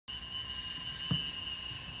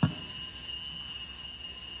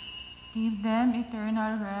Give them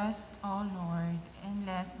eternal rest, O Lord, and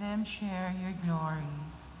let them share your glory.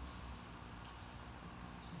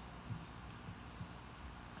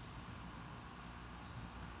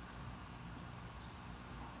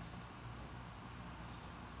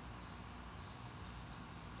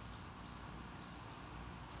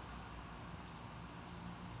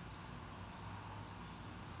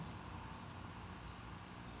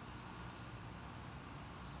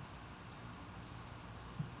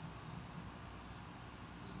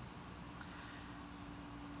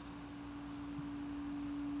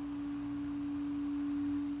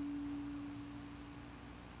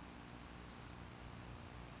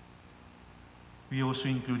 We also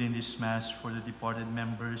include in this Mass for the departed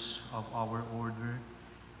members of our order,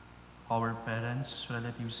 our parents,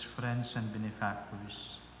 relatives, friends, and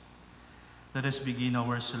benefactors. Let us begin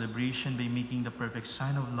our celebration by making the perfect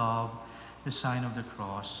sign of love, the sign of the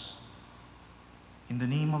cross. In the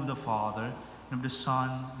name of the Father, and of the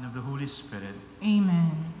Son, and of the Holy Spirit.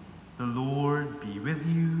 Amen. The Lord be with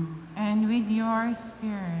you. And with your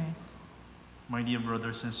spirit. My dear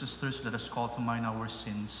brothers and sisters, let us call to mind our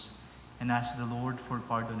sins and ask the Lord for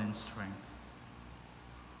pardon and strength.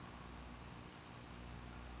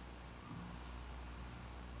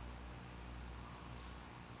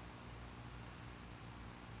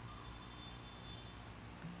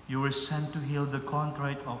 You were sent to heal the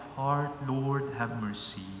contrite of heart. Lord, have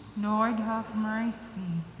mercy. Lord, have mercy.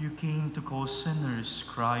 You came to call sinners.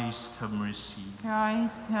 Christ, have mercy.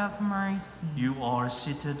 Christ, have mercy. You are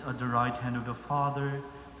seated at the right hand of the Father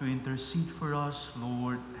to intercede for us.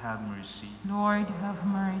 Lord, have mercy. Lord, have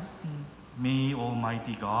mercy. May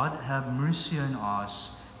Almighty God have mercy on us,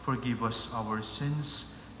 forgive us our sins,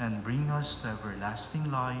 and bring us to everlasting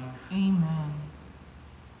life. Amen.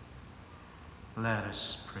 Let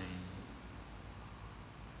us pray.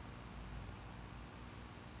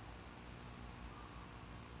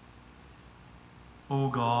 O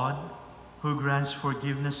God, who grants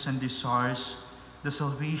forgiveness and desires the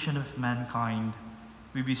salvation of mankind,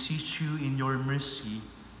 we beseech you in your mercy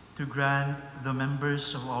to grant the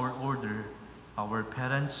members of our order, our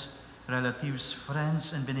parents, relatives,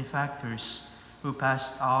 friends, and benefactors who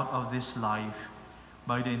passed out of this life,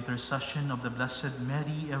 by the intercession of the Blessed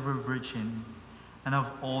Mary, ever Virgin, and of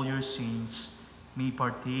all your saints, may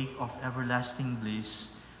partake of everlasting bliss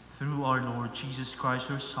through our Lord Jesus Christ,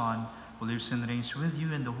 your Son, who lives and reigns with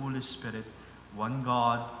you in the Holy Spirit, one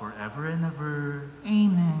God, forever and ever.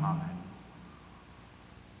 Amen. Amen.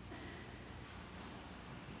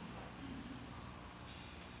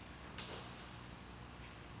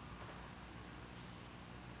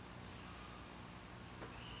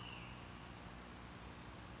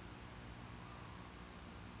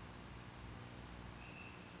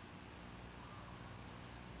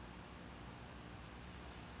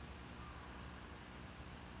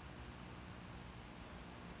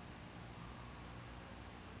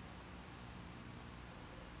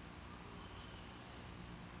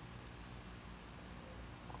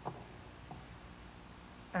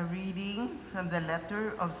 A reading from the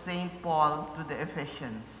letter of St. Paul to the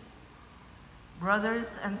Ephesians. Brothers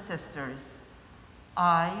and sisters,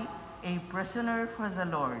 I, a prisoner for the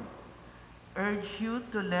Lord, urge you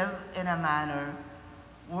to live in a manner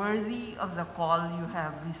worthy of the call you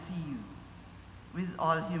have received, with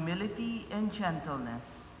all humility and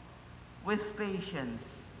gentleness, with patience,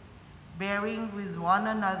 bearing with one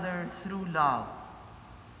another through love,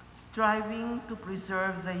 striving to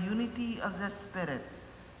preserve the unity of the Spirit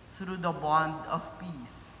through the bond of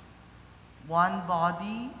peace. One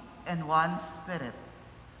body and one Spirit,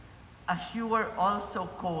 as you were also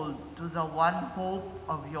called to the one hope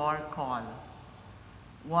of your call.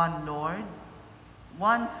 One Lord,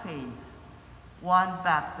 one faith, one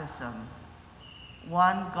baptism,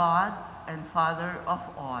 one God and Father of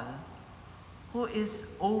all, who is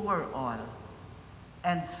over all,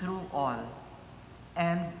 and through all,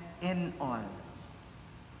 and in all.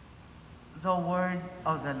 The word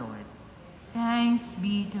of the Lord. Thanks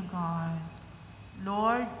be to God.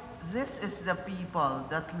 Lord, this is the people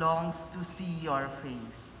that longs to see your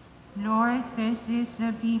face. Lord, this is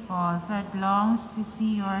the people that longs to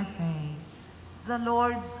see your face. The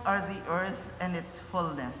Lord's are the earth and its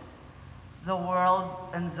fullness, the world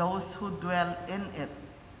and those who dwell in it.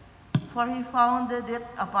 For he founded it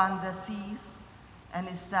upon the seas and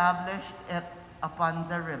established it upon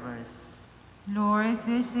the rivers. Lord,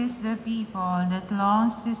 this is the people that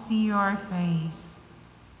longs to see your face.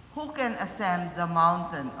 Who can ascend the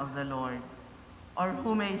mountain of the Lord, or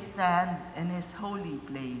who may stand in his holy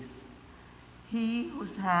place? He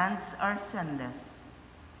whose hands are sinless,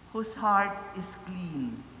 whose heart is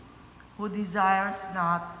clean, who desires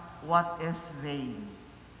not what is vain.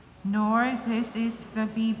 Nor this is the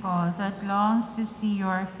people that longs to see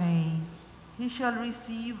your face. He shall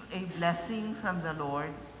receive a blessing from the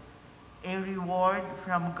Lord, a reward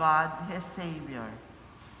from God his Savior.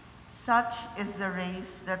 Such is the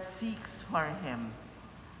race that seeks for him,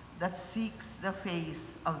 that seeks the face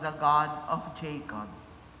of the God of Jacob.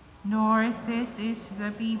 Nor this is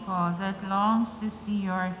the people that longs to see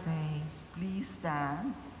your face. Please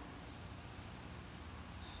stand.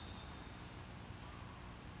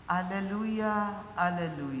 Alleluia,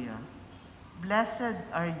 alleluia. Blessed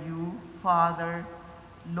are you, Father,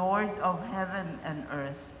 Lord of heaven and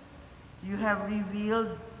earth. You have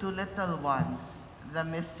revealed to little ones the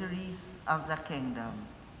mysteries of the kingdom.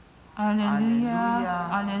 Alleluia,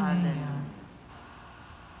 alleluia. Alleluia.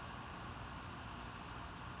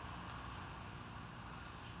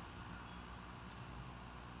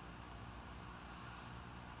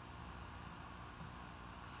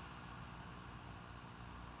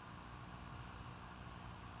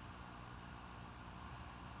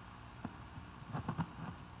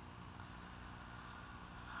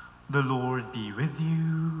 The Lord be with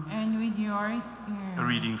you. And with your spirit. A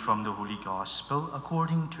reading from the Holy Gospel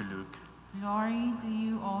according to Luke. Glory to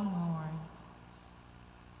you, O Lord.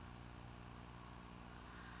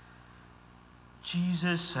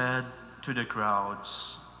 Jesus said to the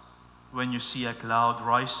crowds, "When you see a cloud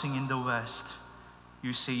rising in the west,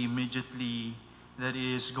 you say immediately that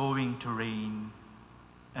it is going to rain,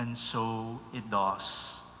 and so it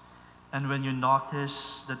does. And when you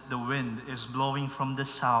notice that the wind is blowing from the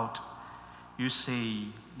south, you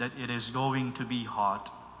say that it is going to be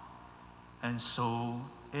hot, and so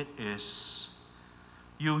it is.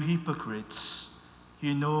 You hypocrites,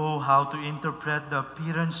 you know how to interpret the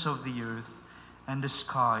appearance of the earth and the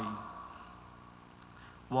sky.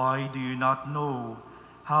 Why do you not know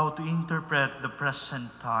how to interpret the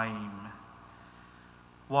present time?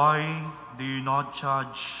 Why do you not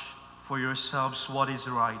judge for yourselves what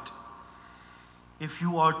is right? If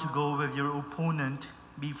you are to go with your opponent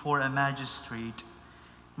before a magistrate,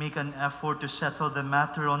 make an effort to settle the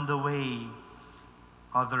matter on the way.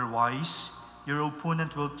 Otherwise, your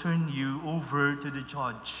opponent will turn you over to the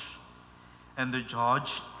judge, and the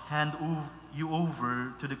judge hand you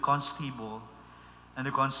over to the constable, and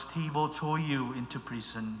the constable throw you into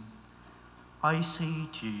prison. I say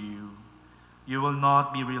to you, you will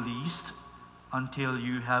not be released until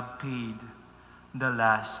you have paid the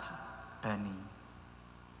last penny."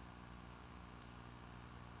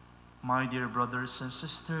 My dear brothers and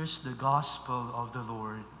sisters, the Gospel of the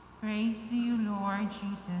Lord. Praise to you, Lord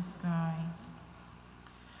Jesus Christ.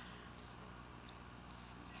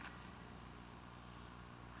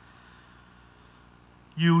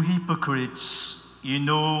 You hypocrites, you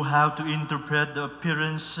know how to interpret the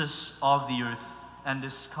appearances of the earth and the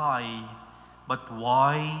sky, but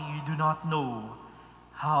why you do not know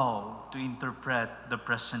how to interpret the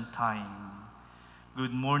present time.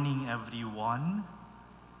 Good morning, everyone.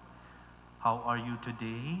 How are you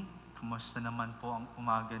today? Kumusta naman po ang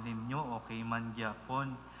umaga ninyo? Okay man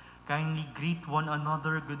gyapon. Kindly greet one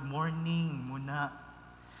another, good morning muna.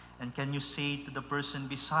 And can you say to the person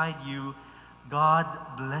beside you, God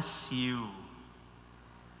bless you.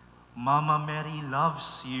 Mama Mary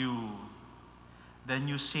loves you. Then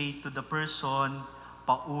you say to the person,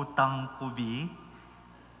 pautang kubi.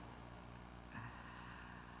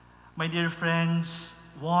 My dear friends,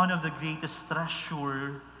 one of the greatest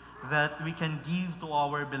treasure that we can give to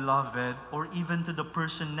our beloved or even to the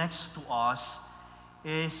person next to us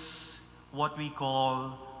is what we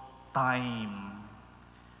call time.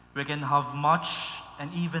 We can have much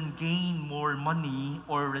and even gain more money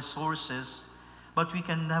or resources, but we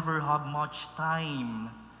can never have much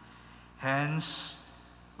time. Hence,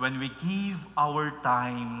 when we give our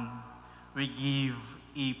time, we give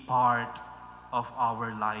a part of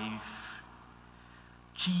our life.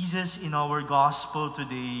 Jesus in our gospel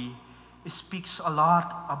today speaks a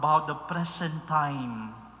lot about the present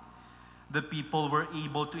time. The people were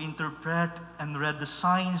able to interpret and read the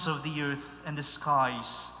signs of the earth and the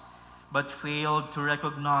skies, but failed to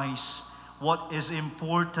recognize what is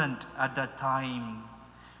important at that time.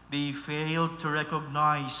 They failed to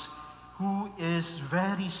recognize who is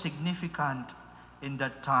very significant in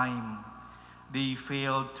that time. They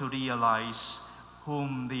failed to realize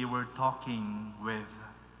whom they were talking with.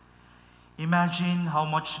 Imagine how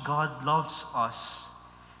much God loves us.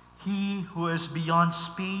 He who is beyond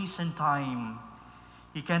space and time.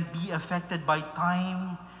 He can't be affected by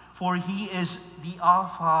time, for He is the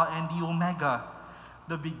Alpha and the Omega,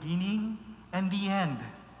 the beginning and the end.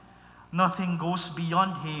 Nothing goes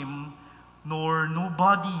beyond Him, nor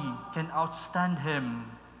nobody can outstand Him.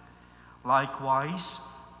 Likewise,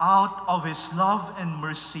 out of his love and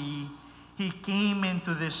mercy, he came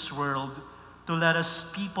into this world to let us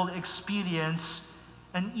people experience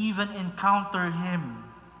and even encounter him,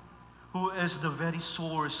 who is the very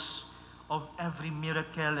source of every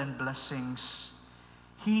miracle and blessings.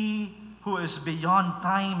 He who is beyond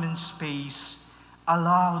time and space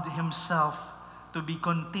allowed himself to be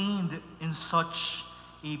contained in such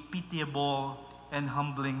a pitiable and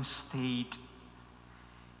humbling state.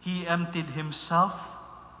 He emptied himself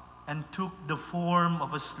and took the form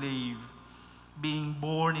of a slave, being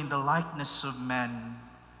born in the likeness of men.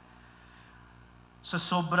 Sa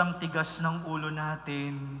sobrang tigas ng ulo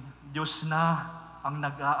natin, Diyos na ang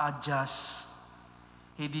nag-a-adjust.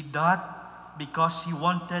 He did that because He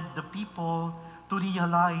wanted the people to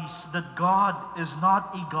realize that God is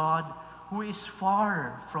not a God who is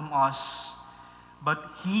far from us, but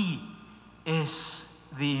He is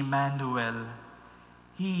the Emmanuel.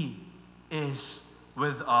 He is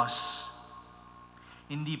with us.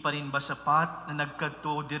 Hindi pa rin ba sapat na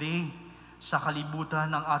nagkadto diri sa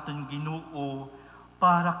kalibutan ng aton Ginoo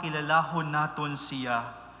para kilalahon naton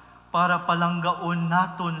siya, para palanggaon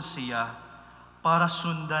naton siya, para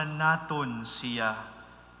sundan naton siya.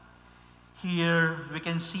 Here we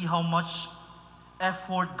can see how much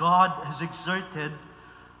effort God has exerted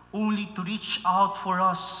only to reach out for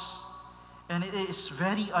us. And it is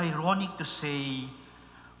very ironic to say,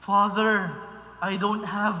 Father, I don't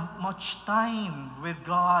have much time with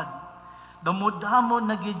God. Damo-damo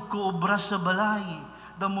na gid ko obra sa balay.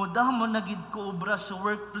 Damo-damo na gid ko obra sa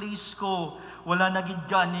workplace ko. Wala na gid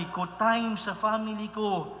gani ko time sa family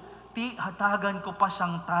ko. Ti hatagan ko pa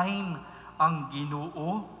sang time ang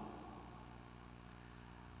Ginoo.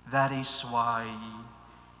 That is why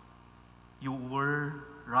you were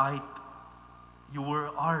right. You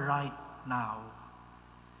are right now.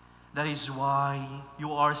 That is why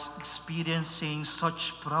you are experiencing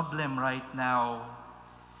such problem right now.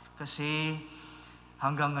 Kasi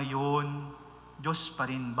hanggang ngayon, Diyos pa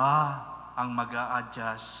rin ba ang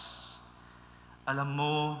mag-a-adjust? Alam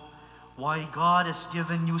mo, why God has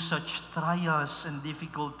given you such trials and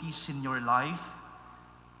difficulties in your life?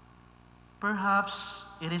 Perhaps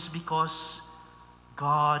it is because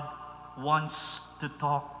God wants to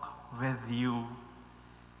talk with you.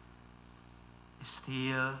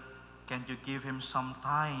 Still, can't you give Him some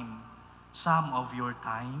time? Some of your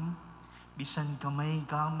time? Bisan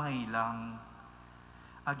gamay-gamay lang.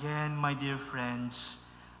 Again, my dear friends,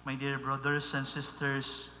 my dear brothers and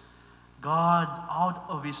sisters, God, out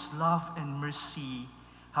of His love and mercy,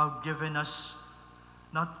 have given us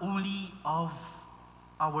not only of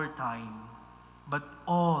our time, but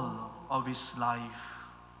all of His life.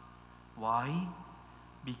 Why?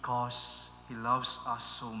 Because He loves us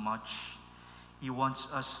so much. He wants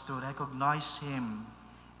us to recognize Him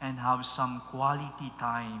and have some quality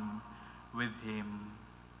time with Him.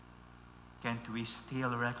 Can't we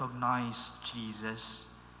still recognize Jesus?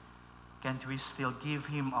 Can't we still give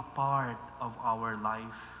Him a part of our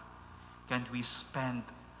life? Can't we spend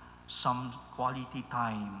some quality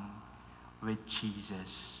time with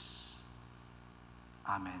Jesus?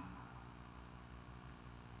 Amen.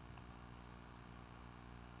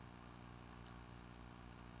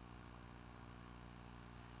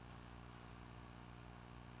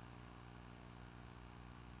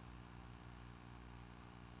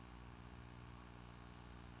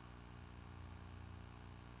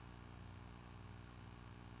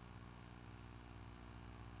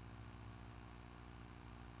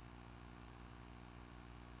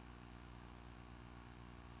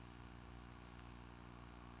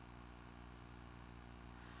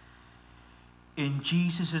 In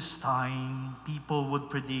Jesus' time, people would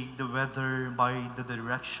predict the weather by the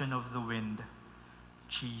direction of the wind.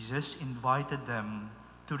 Jesus invited them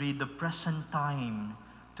to read the present time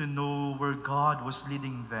to know where God was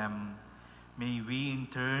leading them. May we, in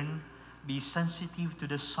turn, be sensitive to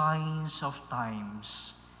the signs of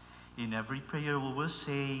times. In every prayer we will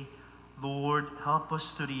say, Lord, help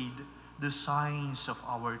us to read the signs of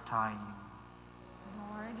our time.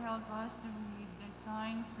 Lord, help us to read the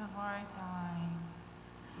signs of our time.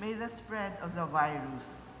 May the spread of the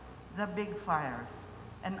virus, the big fires,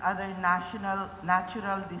 and other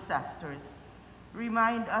natural disasters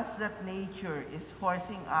remind us that nature is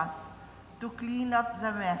forcing us to clean up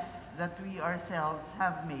the mess that we ourselves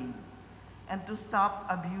have made and to stop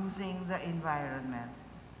abusing the environment.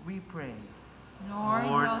 We pray.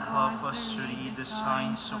 Lord, help us to read the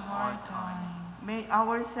signs of our time. May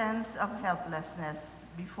our sense of helplessness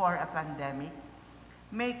before a pandemic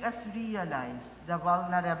make us realize the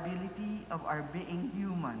vulnerability of our being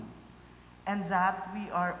human and that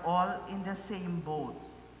we are all in the same boat.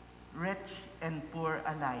 rich and poor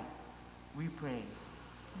alike, we pray.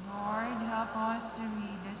 Lord, help us to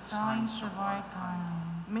read the signs of our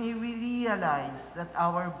time. May we realize that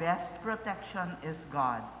our best protection is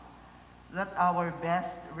God, that our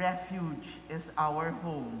best refuge is our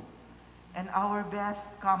home, and our best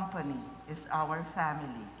company is our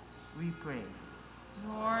family, we pray.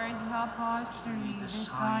 Lord, help us to read the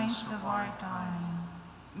signs of our time.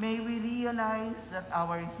 May we realize that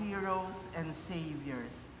our heroes and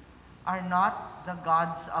saviors are not the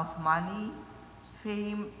gods of money,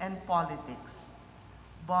 fame, and politics,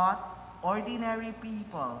 but ordinary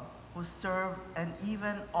people who serve and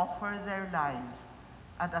even offer their lives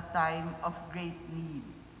at a time of great need,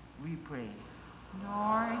 we pray.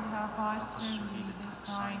 Lord, help us to read the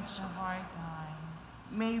signs of our time.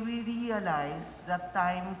 May we realize that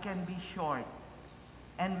time can be short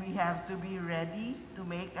and we have to be ready to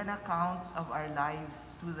make an account of our lives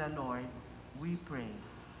to the Lord, we pray.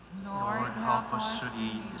 Lord, help us to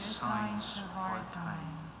read the signs of our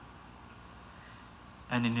time.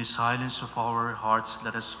 And in the silence of our hearts,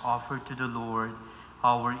 let us offer to the Lord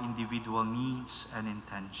our individual needs and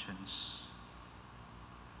intentions.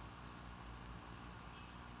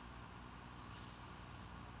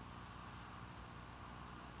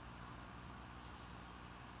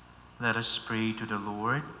 Let us pray to the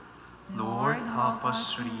Lord. Lord, help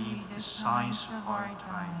us read the signs of our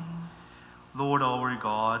time. Lord our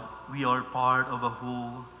God, we are part of a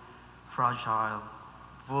whole, fragile,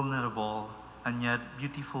 vulnerable, and yet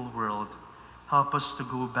beautiful world. Help us to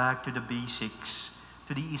go back to the basics,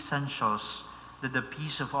 to the essentials, that the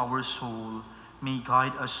peace of our soul may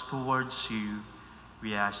guide us towards you.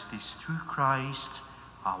 We ask this through Christ,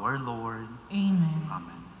 our Lord. Amen.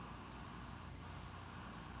 Amen.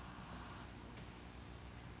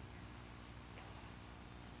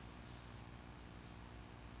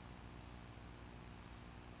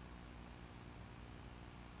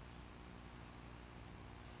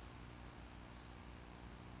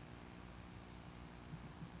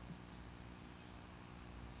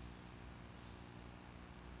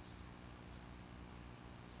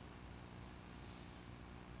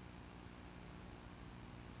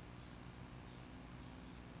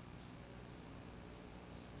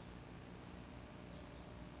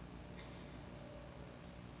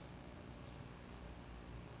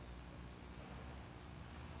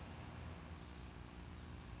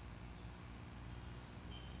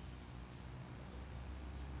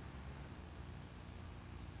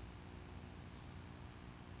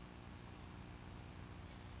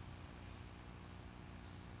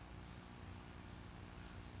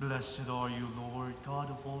 Blessed are you, Lord, God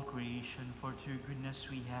of all creation, for through your goodness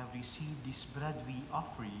we have received this bread we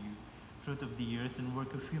offer you. Fruit of the earth and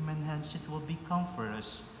work of human hands, it will become for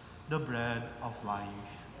us the bread of life.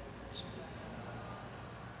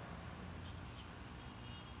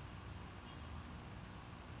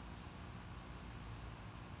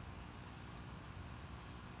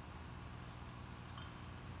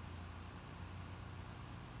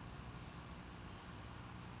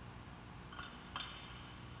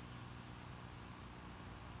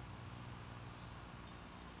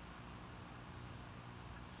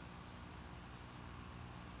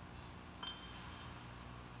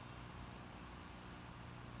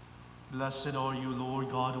 Blessed are you,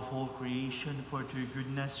 Lord God of all creation, for through your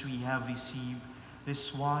goodness we have received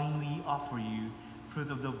this wine we offer you.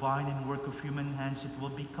 Fruit of the vine and work of human hands, it will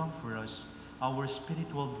become for us our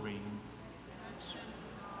spiritual drink.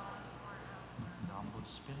 The humble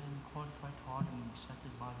spirit and contrite heart and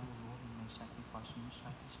accepted by you, Lord, in my sacrifice in your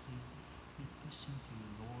sight this day, be pleasing to you,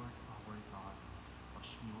 Lord, our God.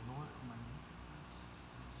 Wash me, O Lord, from my iniquities.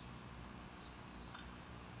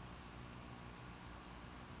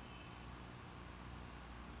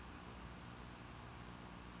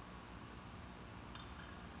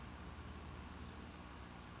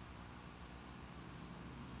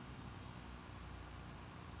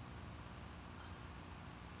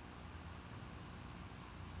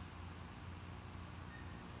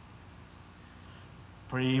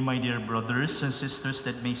 Pray, my dear brothers and sisters,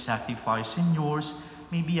 that my sacrifice and yours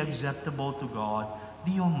may be acceptable to God,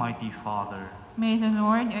 the Almighty Father. May the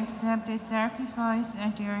Lord accept the sacrifice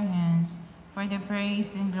at your hands for the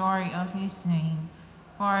praise and glory of his name,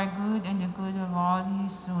 for our good and the good of all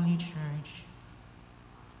his holy church.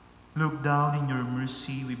 Look down in your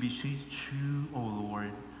mercy, we beseech you, O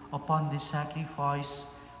Lord, upon this sacrifice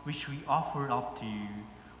which we offer up to you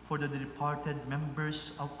for the departed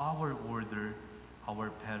members of our order, our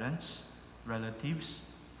parents, relatives,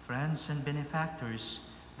 friends, and benefactors,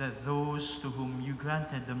 that those to whom you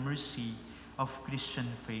granted the mercy of Christian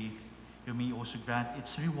faith, you may also grant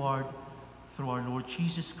its reward through our Lord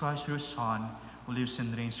Jesus Christ, your Son, who lives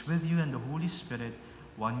and reigns with you and the Holy Spirit,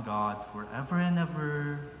 one God, forever and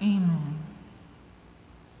ever. Amen.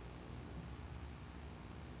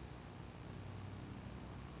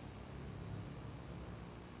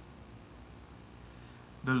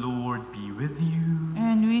 The Lord be with you.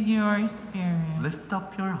 And with your spirit. Lift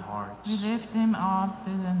up your hearts. We lift them up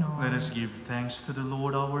to the Lord. Let us give thanks to the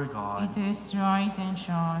Lord our God. It is right and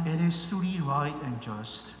just. It is truly right and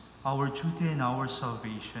just, our duty and our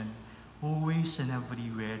salvation, always and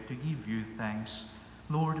everywhere to give you thanks,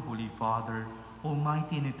 Lord, Holy Father,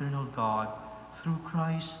 Almighty and eternal God, through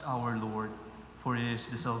Christ our Lord. For it is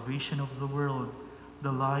the salvation of the world,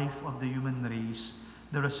 the life of the human race,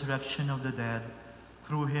 the resurrection of the dead.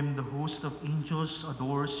 Through him the host of angels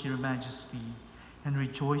adores your majesty and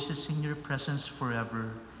rejoices in your presence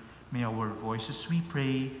forever. May our voices, we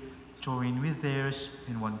pray, join with theirs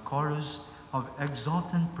in one chorus of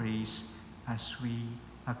exultant praise as we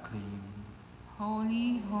acclaim.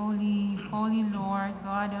 Holy, holy, holy Lord,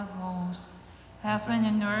 God of hosts, heaven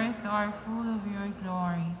and earth are full of your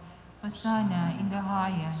glory. Hosanna in the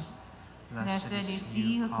highest. Blessed is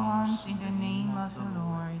he who comes in the name of the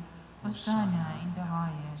Lord. Hosanna in the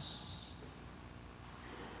highest.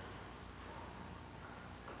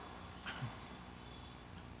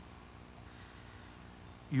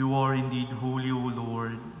 You are indeed holy, O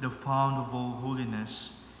Lord, the fount of all holiness.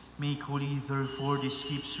 Make holy, therefore, these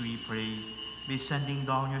heaps, we pray, by sending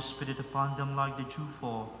down your Spirit upon them like the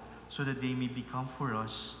dewfall, so that they may become for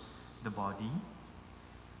us the body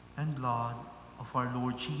and blood of our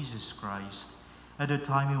Lord Jesus Christ. At the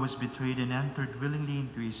time he was betrayed and entered willingly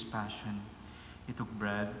into his passion, he took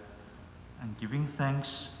bread, and giving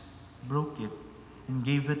thanks, broke it, and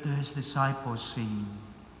gave it to his disciples, saying,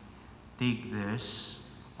 "Take this,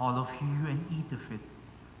 all of you, and eat of it,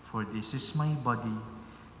 for this is my body,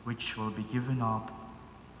 which will be given up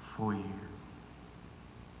for you."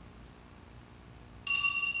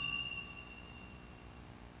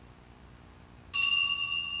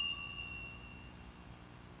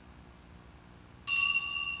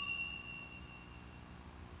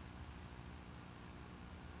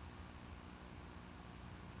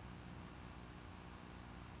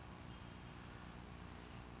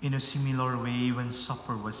 In a similar way, when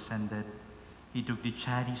supper was ended, he took the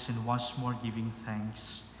chalice, and once more giving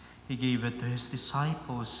thanks, he gave it to his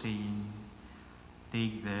disciples, saying,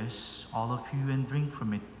 "Take this, all of you, and drink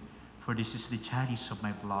from it, for this is the chalice of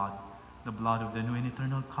my blood, the blood of the new and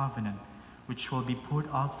eternal covenant, which will be poured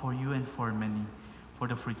out for you and for many, for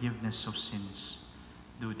the forgiveness of sins.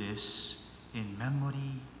 Do this in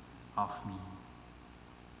memory of me."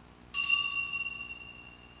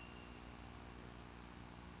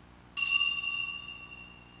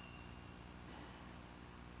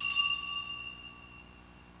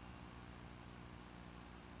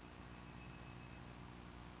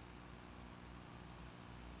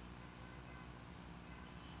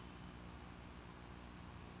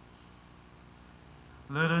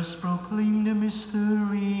 Let us proclaim the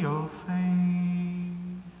mystery of faith.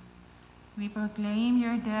 We proclaim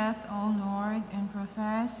your death, O Lord, and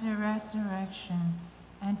profess your resurrection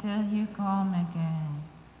until you come again.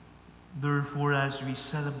 Therefore, as we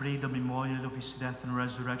celebrate the memorial of his death and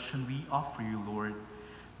resurrection, we offer you, Lord,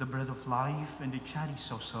 the bread of life and the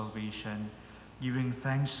chalice of salvation, giving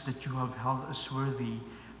thanks that you have held us worthy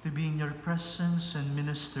to be in your presence and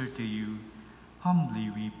minister to you. Humbly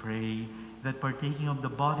we pray that partaking of the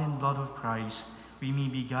body and blood of Christ, we may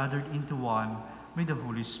be gathered into one by the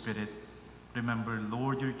Holy Spirit. Remember,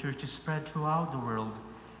 Lord, your church is spread throughout the world,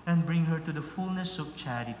 and bring her to the fullness of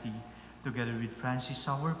charity, together with Francis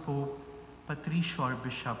our Pope, Patricio our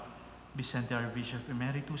Bishop, Vicente our Bishop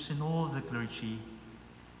Emeritus, and all the clergy.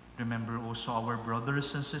 Remember also our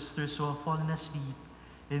brothers and sisters who have fallen asleep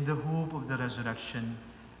in the hope of the resurrection,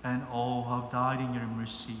 and all who have died in your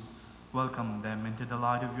mercy. Welcome them into the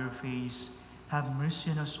light of your face. Have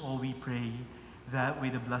mercy on us all, we pray, that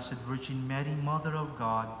with the Blessed Virgin Mary, Mother of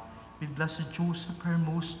God, with Blessed Joseph, her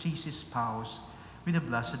most chaste spouse, with the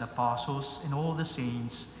blessed apostles and all the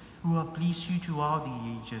saints who have pleased you throughout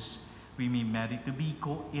the ages, we may merit to be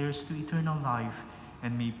co-heirs to eternal life,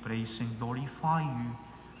 and may praise and glorify you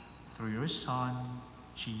through your Son,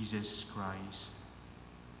 Jesus Christ.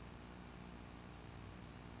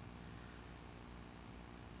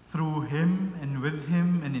 Through him, and with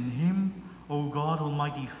him, and in him, O God,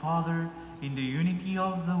 Almighty Father, in the unity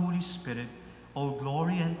of the Holy Spirit, all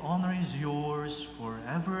glory and honor is yours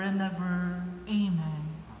forever and ever. Amen.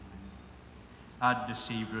 At the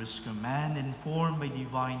Savior's command, informed by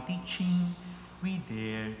divine teaching, we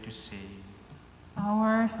dare to say,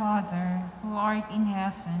 Our Father, who art in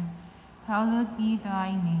heaven, hallowed be thy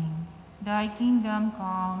name. Thy kingdom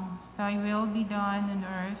come, thy will be done on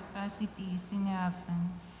earth as it is in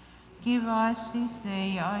heaven. Give us this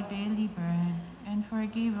day our daily bread, and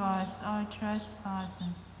forgive us our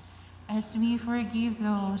trespasses, as we forgive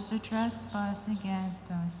those who trespass against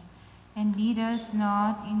us. And lead us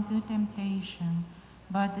not into temptation,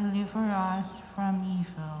 but deliver us from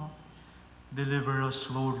evil. Deliver us,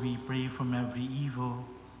 Lord, we pray, from every evil.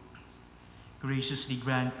 Graciously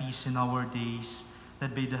grant peace in our days,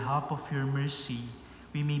 that by the help of your mercy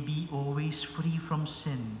we may be always free from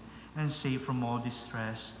sin and safe from all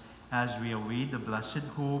distress, as we await the blessed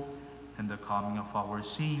hope and the coming of our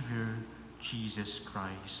Savior, Jesus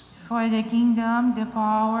Christ. For the kingdom, the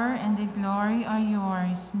power, and the glory are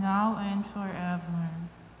yours, now and forever.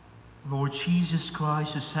 Lord Jesus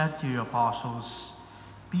Christ, who said to your apostles,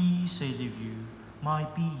 "Peace I leave you, my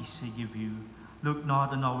peace I give you," look not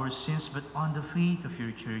on our sins, but on the faith of your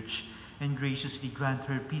church, and graciously grant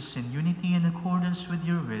her peace and unity in accordance with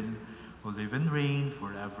your will, who live and reign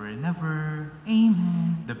forever and ever.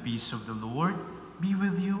 Amen. The peace of the Lord be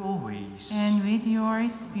with you always. And with your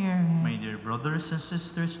spirit. My dear brothers and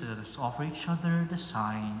sisters, let us offer each other the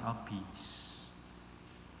sign of peace.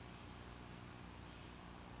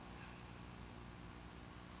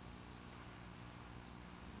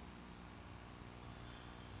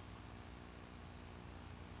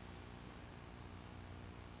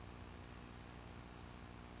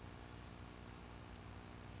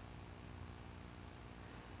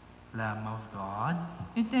 Lamb of God,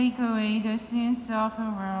 To take away the sins of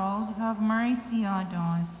the world, have mercy on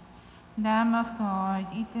us. Lamb of God,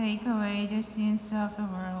 you take away the sins of the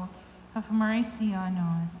world, have mercy on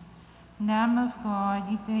us. Lamb of God,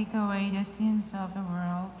 you take away the sins of the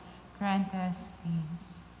world, grant us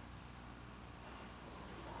peace.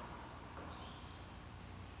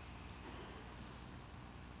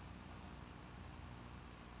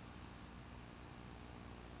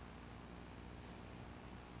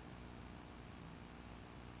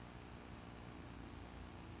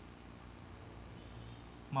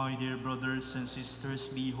 my dear brothers and sisters,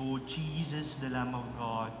 behold Jesus, the Lamb of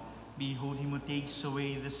God. Behold him who takes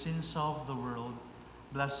away the sins of the world.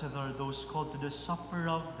 Blessed are those called to the supper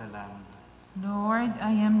of the Lamb. Lord,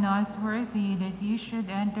 I am not worthy that you should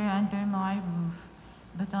enter under my roof,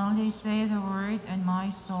 but only say the word, and my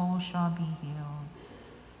soul shall be healed.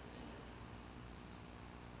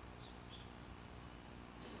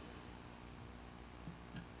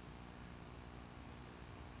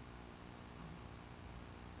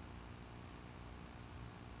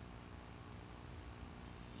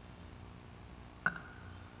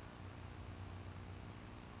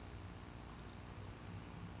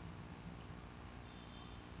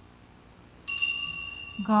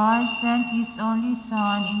 God sent his only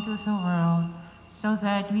Son into the world so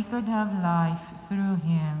that we could have life through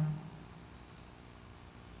him.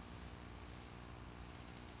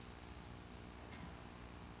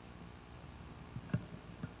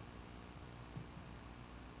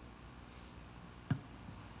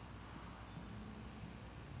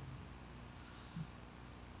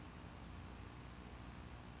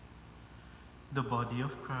 The body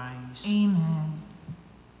of Christ. Amen.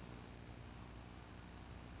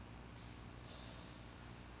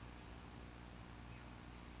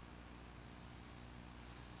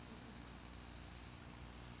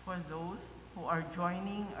 For those who are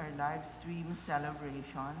joining our live stream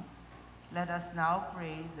celebration, let us now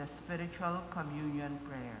pray the spiritual communion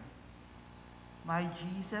prayer. My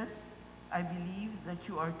Jesus, I believe that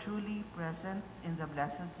you are truly present in the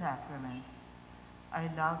Blessed Sacrament. I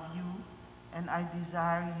love you and I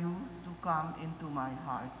desire you to come into my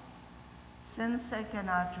heart. Since I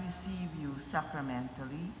cannot receive you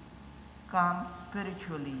sacramentally, come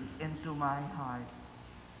spiritually into my heart.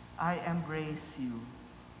 I embrace you.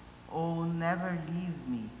 Oh, never leave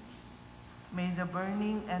me. May the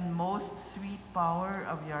burning and most sweet power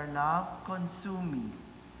of your love consume me,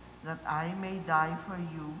 that I may die for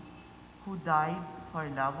you, who died for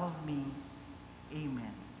love of me.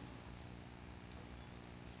 Amen.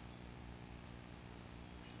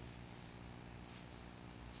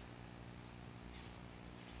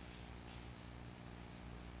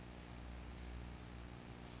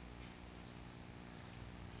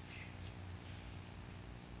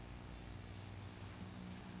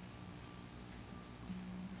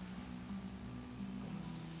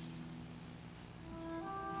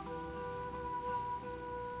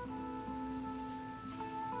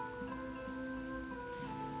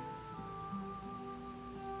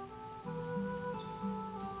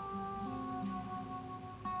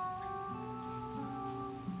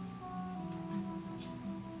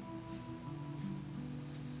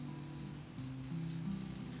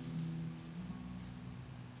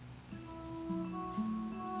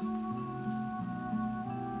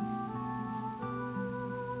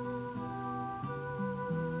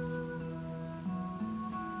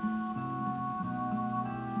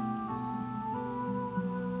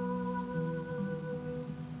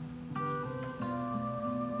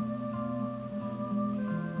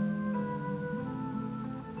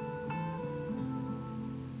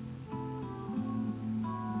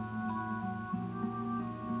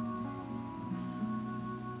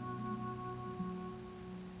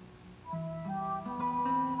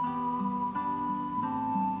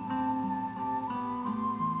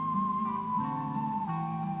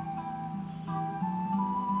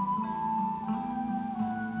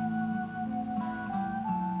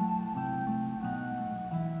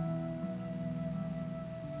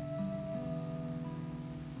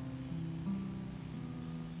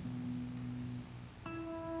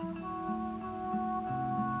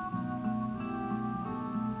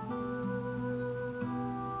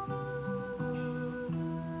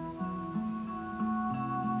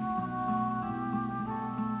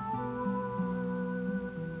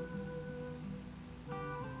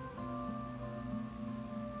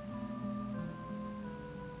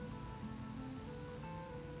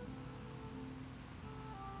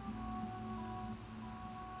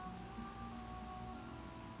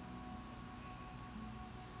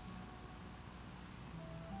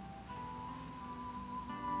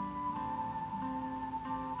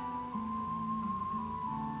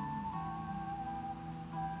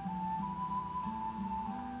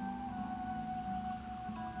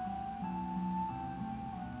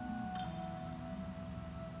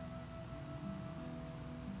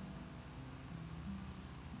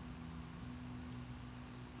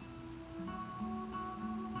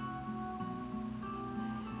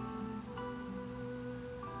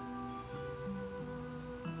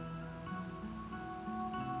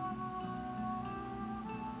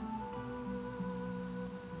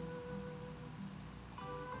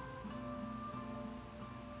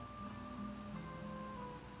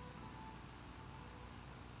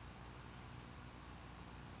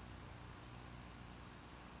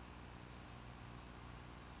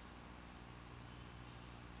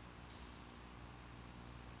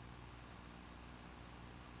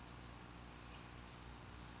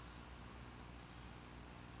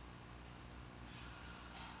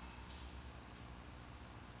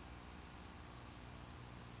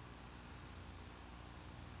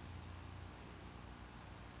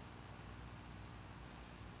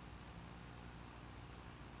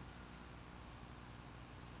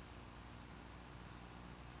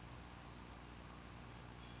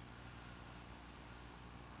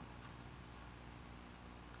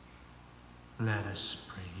 Let us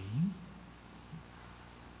pray.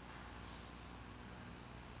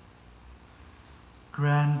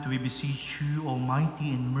 Grant, we beseech you,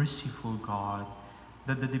 Almighty and merciful God,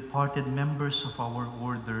 that the departed members of our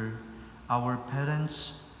order, our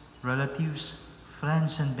parents, relatives,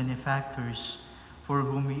 friends, and benefactors, for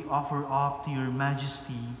whom we offer up to your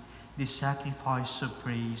Majesty this sacrifice of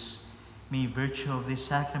praise, may virtue of this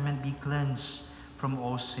sacrament be cleansed from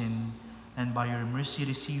all sin, and by your mercy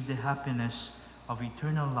receive the happiness of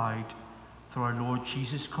eternal life, through our Lord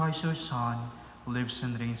Jesus Christ, your Son, who lives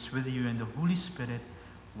and reigns with you in the Holy Spirit,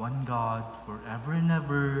 one God, forever and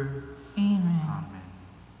ever. Amen. Amen.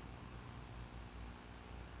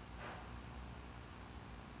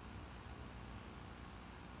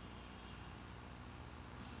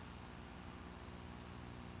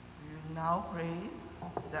 We will now pray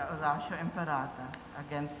the Oratio Imperata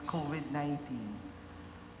against COVID-19.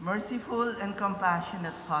 Merciful and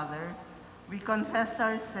compassionate Father, we confess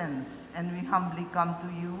our sins and we humbly come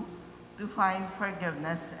to you to find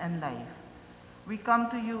forgiveness and life. We come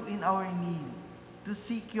to you in our need to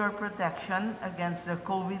seek your protection against the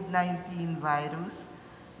COVID-19 virus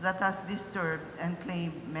that has disturbed and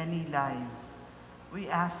claimed many lives. We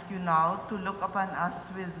ask you now to look upon us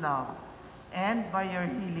with love and by your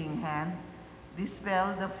healing hand,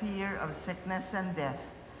 dispel the fear of sickness and death,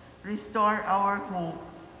 restore our hope,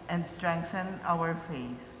 and strengthen our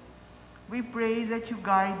faith. We pray that you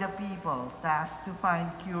guide the people tasked to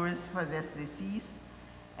find cures for this disease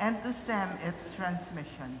and to stem its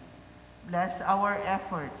transmission. Bless our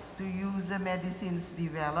efforts to use the medicines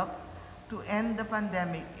developed to end the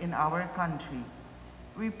pandemic in our country.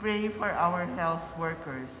 We pray for our health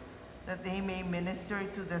workers that they may minister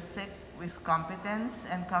to the sick with competence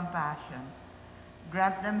and compassion.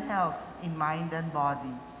 Grant them health in mind and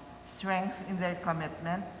body, strength in their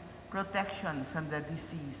commitment, protection from the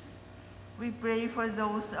disease. We pray for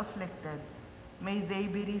those afflicted. May they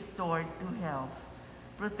be restored to health.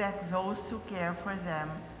 Protect those who care for them.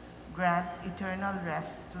 Grant eternal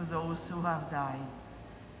rest to those who have died.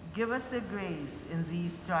 Give us the grace in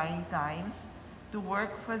these trying times to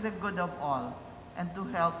work for the good of all and to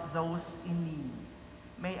help those in need.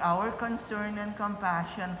 May our concern and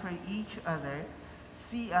compassion for each other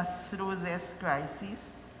see us through this crisis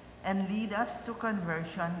and lead us to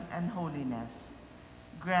conversion and holiness.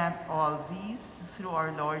 Grant all these through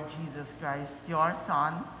our Lord Jesus Christ, your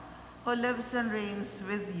Son, who lives and reigns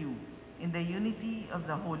with you in the unity of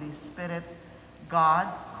the Holy Spirit, God,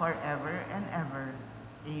 forever and ever.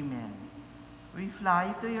 Amen. We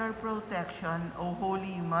fly to your protection, O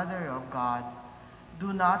Holy Mother of God.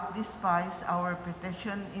 Do not despise our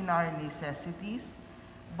petition in our necessities,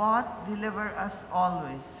 but deliver us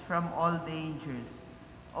always from all dangers.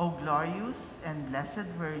 O glorious and blessed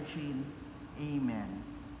Virgin. Amen.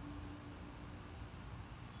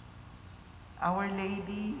 Our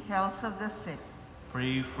Lady, health of the sick.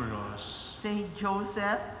 Pray for us. Saint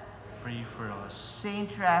Joseph, Pray for us. Saint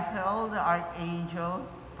Raphael, the Archangel,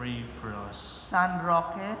 Pray for us. San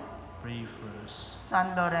Roque, Pray for us.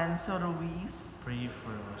 San Lorenzo Ruiz, Pray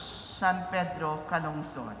for us. San Pedro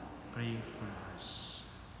Calungsod. Pray for us.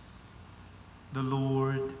 The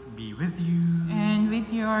Lord be with you. And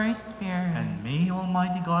with your spirit. And may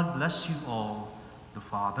Almighty God bless you all, the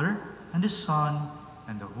Father, and the Son,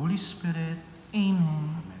 and the Holy Spirit. Amen.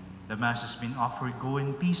 Amen. The Mass has been offered. Go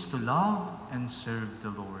in peace to love and serve the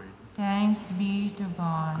Lord. Thanks be to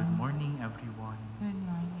God. Good morning, everyone. Good